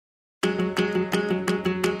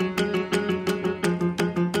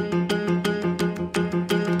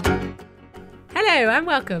Hello and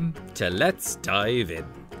welcome to Let's Dive In.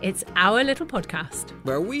 It's our little podcast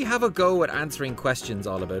where we have a go at answering questions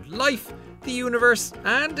all about life, the universe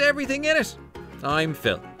and everything in it. I'm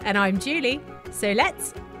Phil. And I'm Julie. So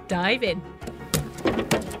let's dive in.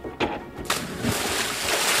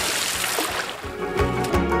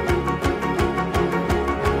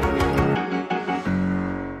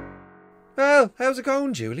 Well, how's it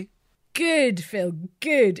going, Julie? Good, Phil,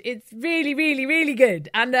 good. It's really, really, really good.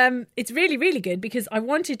 And it's really, really good because I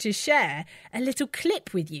wanted to share a little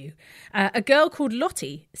clip with you. A girl called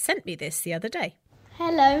Lottie sent me this the other day.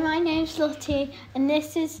 Hello, my name's Lottie and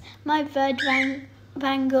this is my bird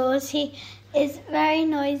Bangles. He is very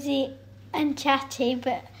noisy and chatty,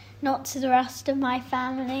 but not to the rest of my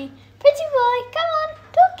family. Pretty boy, come on,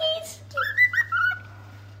 doggies.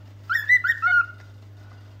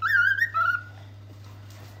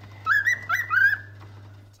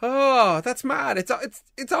 Oh, that's mad.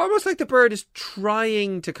 It's almost like the bird is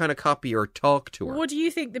trying to kind of copy or talk to her. What do you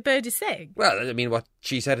think the bird is saying? Well, I mean, what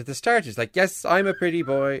she said at the start is like, yes, I'm a pretty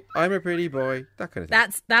boy. I'm a pretty boy. That kind of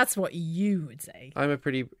thing. That's what you would say. I'm a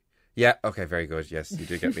pretty... Yeah, okay, very good. Yes, you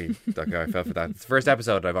did get me. Okay, I fell for that. It's the first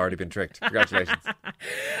episode I've already been tricked. Congratulations.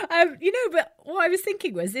 But what I was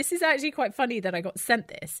thinking was this is actually quite funny that I got sent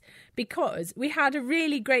this because we had a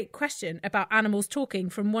really great question about animals talking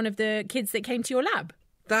from one of the kids that came to your lab.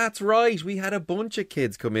 That's right. We had a bunch of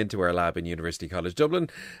kids come into our lab in University College Dublin,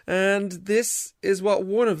 and this is what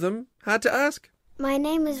one of them had to ask. My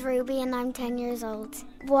name is Ruby and I'm 10 years old.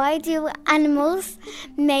 Why do animals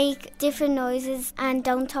make different noises and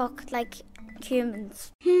don't talk like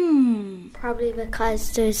humans? Probably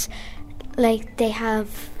because they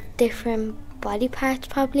have different body parts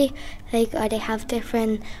probably, or they have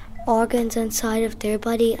different organs inside of their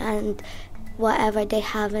body, and whatever they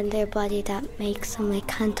have in their body that makes them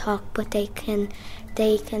can't talk, but they can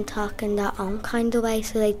talk in their own kind of way,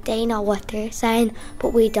 so they know what they're saying,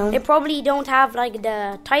 but we don't. They probably don't have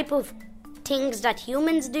the type of things that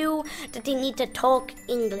humans do, that they need to talk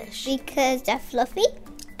English. Because they're fluffy,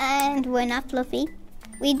 and we're not fluffy.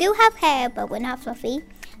 We do have hair, but we're not fluffy.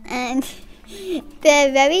 And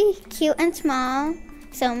they're very cute and small.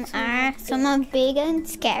 Some are big and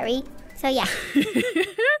scary. So yeah.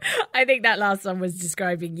 I think that last one was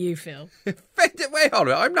describing you, Phil. Wait, hold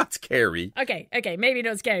on. I'm not scary. Okay, maybe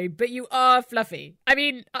not scary, but you are fluffy. I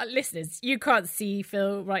mean, listeners, you can't see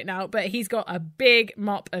Phil right now, but he's got a big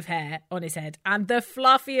mop of hair on his head and the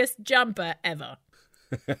fluffiest jumper ever.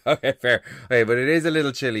 Okay, fair. Okay, but it is a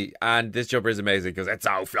little chilly, and this jumper is amazing because it's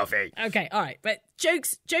so fluffy. Okay, all right. But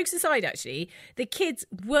jokes aside, actually, the kids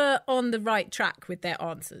were on the right track with their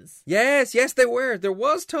answers. Yes, they were. There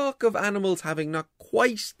was talk of animals having not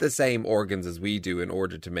quite the same organs as we do in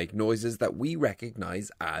order to make noises that we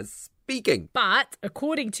recognise as speaking. But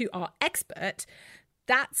according to our expert,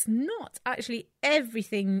 that's not actually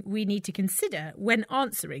everything we need to consider when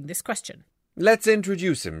answering this question. Let's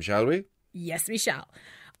introduce him, shall we? Yes, we shall.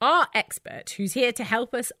 Our expert, who's here to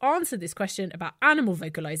help us answer this question about animal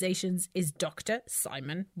vocalizations, is Dr.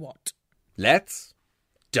 Simon Watt. Let's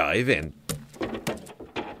dive in.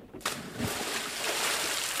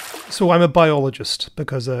 So I'm a biologist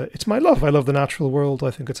because it's my love. I love the natural world.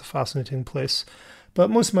 I think it's a fascinating place. But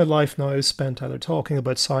most of my life now is spent either talking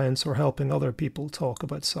about science or helping other people talk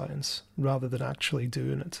about science rather than actually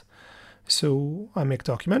doing it. So I make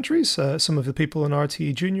documentaries. Some of the people in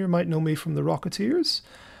RTE Junior might know me from The Rocketeers.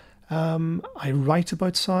 I write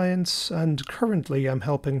about science, and currently I'm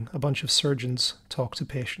helping a bunch of surgeons talk to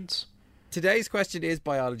patients. Today's question is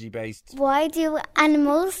biology-based. Why do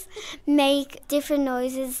animals make different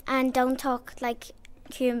noises and don't talk like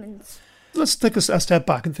humans? Let's take a step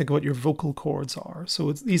back and think of what your vocal cords are.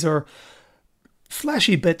 So these are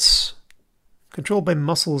fleshy bits controlled by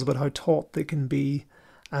muscles about how taut they can be,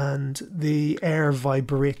 and the air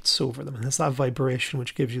vibrates over them, and it's that vibration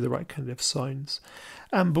which gives you the right kind of sounds.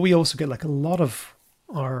 But we also get a lot of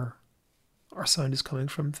our sound is coming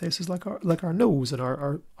from places like our nose and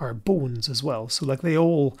our bones as well. So they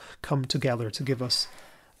all come together to give us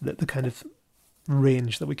the kind of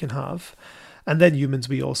range that we can have. And then humans,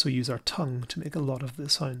 we also use our tongue to make a lot of the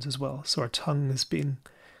sounds as well. So our tongue is being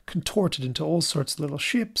contorted into all sorts of little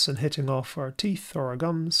shapes and hitting off our teeth or our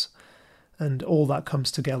gums. And all that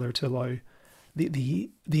comes together to allow the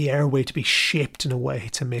airway to be shaped in a way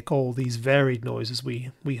to make all these varied noises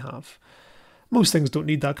we have. Most things don't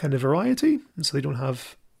need that kind of variety, and so they don't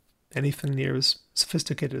have anything near as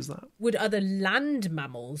sophisticated as that. Would other land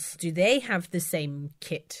mammals, do they have the same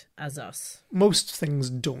kit as us? Most things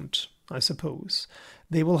don't, I suppose.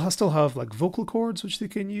 They will still have like vocal cords which they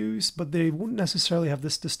can use, but they won't necessarily have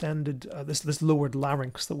this distended, this lowered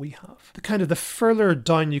larynx that we have. The further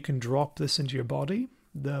down you can drop this into your body,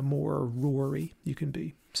 the more roary you can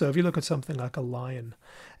be. So if you look at something like a lion,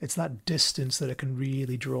 it's that distance that it can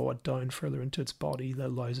really draw it down further into its body that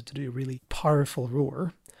allows it to do a really powerful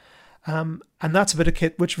roar. And that's a bit of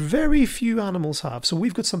kit which very few animals have. So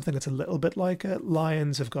we've got something that's a little bit like it.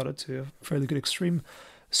 Lions have got it to a fairly good extreme.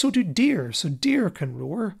 So do deer. So deer can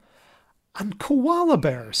roar. And koala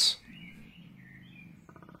bears.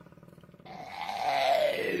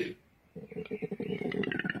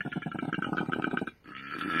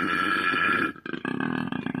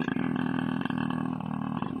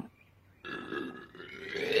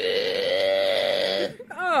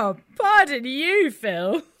 Oh, pardon you,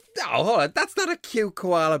 Phil. Oh, hold on. That's not a cute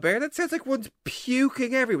koala bear. That sounds like one's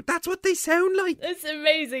puking everywhere. That's what they sound like. It's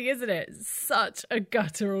amazing, isn't it? Such a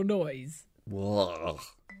guttural noise. Whoa.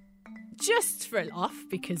 Just for a laugh,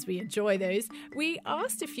 because we enjoy those, we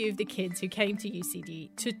asked a few of the kids who came to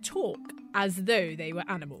UCD to talk as though they were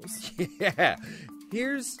animals. Yeah.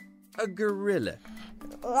 Here's a gorilla.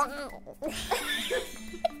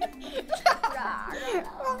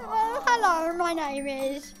 Hello, my name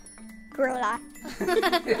is Gorilla.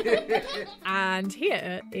 And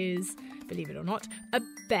here is, believe it or not, a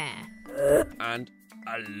bear. And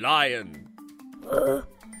a lion.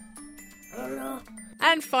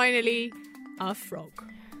 And finally, a frog.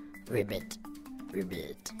 Ribbit.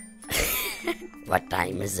 What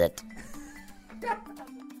time is it?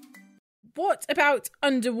 What about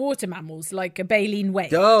underwater mammals like a baleen whale?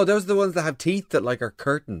 Oh, those are the ones that have teeth that like are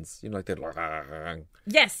curtains. You know, like they're...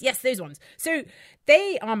 Yes, those ones. So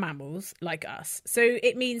they are mammals like us. So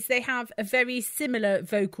it means they have a very similar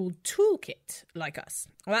vocal toolkit like us.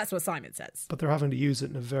 Well, that's what Simon says. But they're having to use it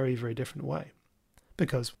in a very, very different way.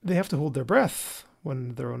 Because they have to hold their breath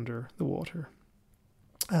when they're under the water.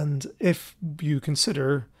 And if you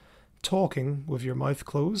consider talking with your mouth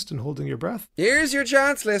closed and holding your breath. Here's your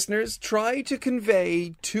chance, listeners. Try to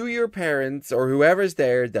convey to your parents or whoever's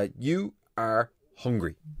there that you are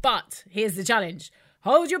hungry. But here's the challenge.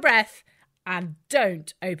 Hold your breath and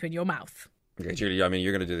don't open your mouth. Okay, Julie, I mean,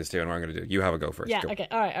 you're going to do this too, and what I'm going to do. You have a go first. Yeah, Go. okay.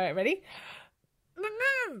 All right, ready?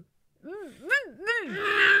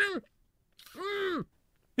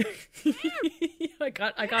 I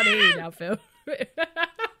can't hear you now, Phil.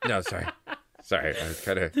 No, sorry. Sorry, I was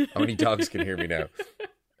kind of... Only dogs can hear me now.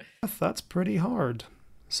 That's pretty hard.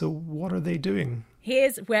 So what are they doing?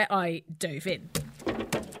 Here's where I dove in.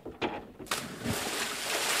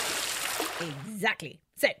 Exactly.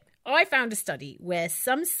 So, I found a study where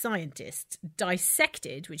some scientists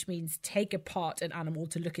dissected, which means take apart an animal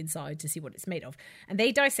to look inside to see what it's made of, and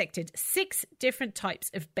they dissected 6 different types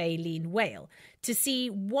of baleen whale to see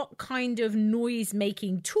what kind of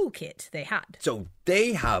noise-making toolkit they had. So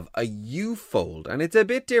they have a U-fold, and it's a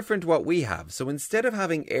bit different what we have. So instead of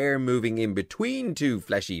having air moving in between 2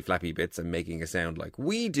 fleshy, flappy bits and making a sound like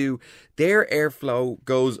we do, their airflow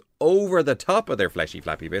goes over the top of their fleshy,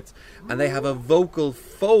 flappy bits, and they have a vocal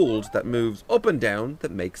fold that moves up and down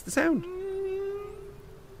that makes the sound.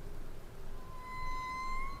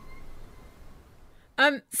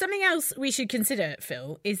 Something else we should consider,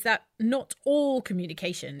 Phil, is that not all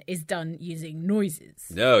communication is done using noises.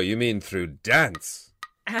 No, you mean through dance.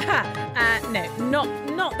 No,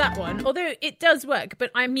 not that one. Although it does work, but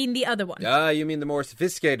I mean the other one. You mean the more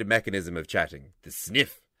sophisticated mechanism of chatting, the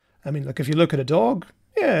sniff. I mean, like if you look at a dog,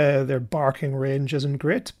 yeah, their barking range isn't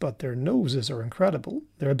great, but their noses are incredible.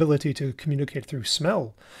 Their ability to communicate through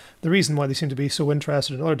smell. The reason why they seem to be so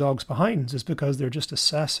interested in other dogs' behinds is because they're just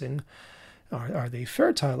assessing, are they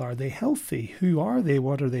fertile? Are they healthy? Who are they?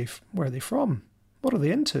 What are they? Where are they from? What are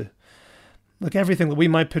they into? Like everything that we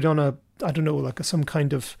might put on some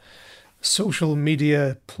kind of social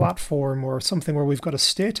media platform or something where we've got a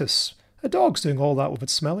status. A dog's doing all that with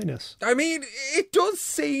its smelliness. I mean, it does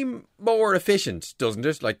seem more efficient, doesn't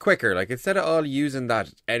it? Like quicker. Like instead of all using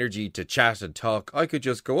that energy to chat and talk, I could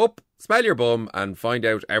just go up, smell your bum and find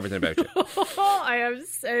out everything about you. I am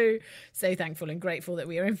so thankful and grateful that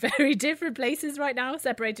we are in very different places right now,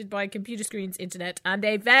 separated by computer screens, internet, and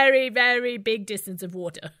a very, very big distance of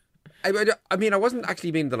water. I mean, I wasn't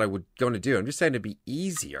actually meaning that I would going to do it. I'm just saying it'd be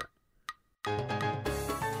easier.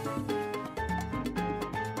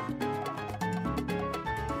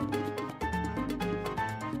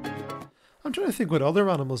 I'm trying to think what other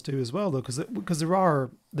animals do as well, though, because there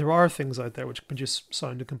are things out there which can just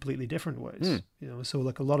sound in completely different ways. You know, so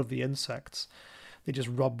like a lot of the insects, they just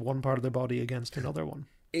rub one part of their body against another one.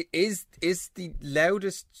 Is the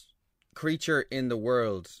loudest creature in the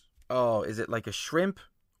world? Oh, is it like a shrimp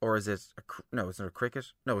or is it? No, it's not a cricket.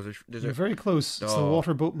 No, You're very close. It's the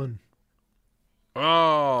water boatman.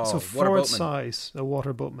 Oh, so for its size, a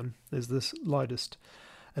water boatman is the loudest,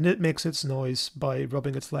 and it makes its noise by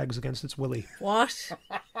rubbing its legs against its willy. What?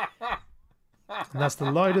 And that's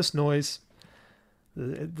the loudest noise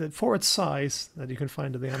for its size that you can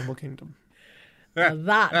find in the animal kingdom. Well,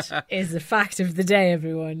 that is the fact of the day,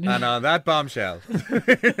 everyone. And on that bombshell,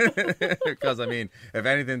 because I mean, if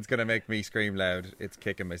anything's going to make me scream loud, it's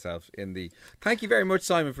kicking myself in the... Thank you very much,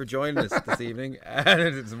 Simon, for joining us this evening,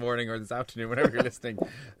 this morning or this afternoon, whenever you're listening.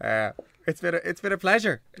 It's been a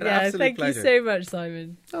pleasure. An absolute pleasure. You so much,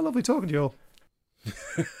 Simon. Oh, lovely talking to you all.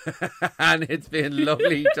 And it's been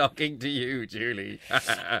lovely talking to you, Julie.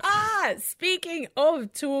 Speaking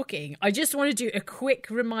of talking, I just want to do a quick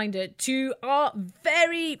reminder to our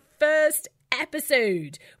very first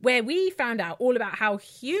episode where we found out all about how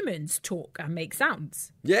humans talk and make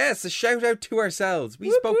sounds. Yes, a shout out to ourselves.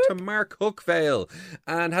 We spoke to Mark Hookvale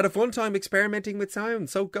and had a fun time experimenting with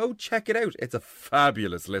sound. So go check it out. It's a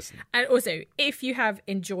fabulous listen. And also, if you have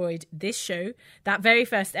enjoyed this show, that very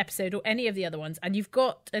first episode or any of the other ones, and you've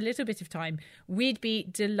got a little bit of time, we'd be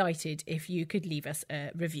delighted if you could leave us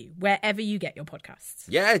a review wherever you get your podcasts.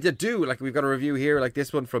 Yeah, you do. Like we've got a review here like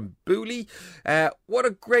this one from Booley. What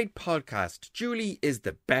a great podcast. Julie is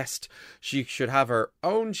the best. She should have her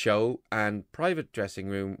own show and private dressing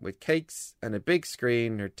room with cakes and a big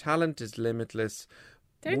screen. Her talent is limitless.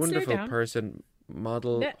 Don't Wonderful slow down. person,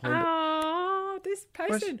 model. This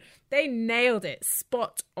person. They nailed it.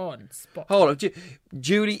 Spot on. Hold on.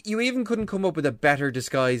 Julie, you even couldn't come up with a better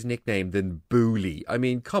disguised nickname than Booley. I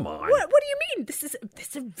mean, come on. What do you mean? This is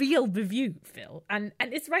a real review, Phil. And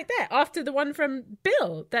it's right there after the one from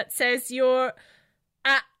Bill that says you're...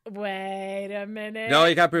 wait a minute. No,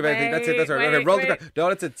 you can't prove anything. That's it. That's right. Okay, roll the credits. No,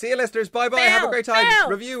 that's it. See you, listeners. Bye bye. Have a great time.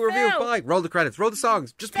 Review. Bye. Roll the credits. Roll the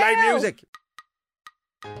songs. Just play music.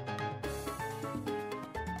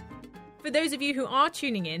 For those of you who are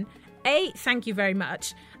tuning in, A, thank you very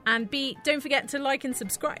much. And B, don't forget to like and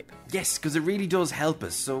subscribe. Yes, because it really does help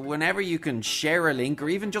us. So whenever you can share a link or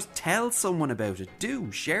even just tell someone about it,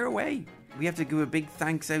 do share away. We have to give a big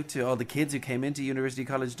thanks out to all the kids who came into University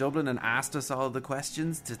College Dublin and asked us all the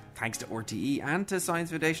questions. Thanks to RTE and to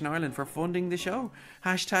Science Foundation Ireland for funding the show.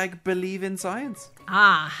 #BelieveInScience.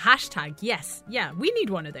 Hashtag, yes. Yeah, we need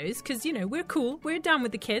one of those because, we're cool. We're down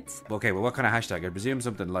with the kids. Okay, well, what kind of hashtag? I presume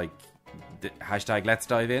something like #Let's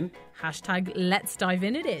Dive In. #Let's Dive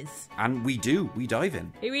In it is. And we dive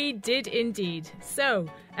in. We did indeed. So,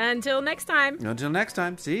 until next time.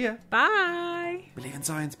 See ya. Bye. Believe in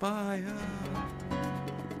science, bye.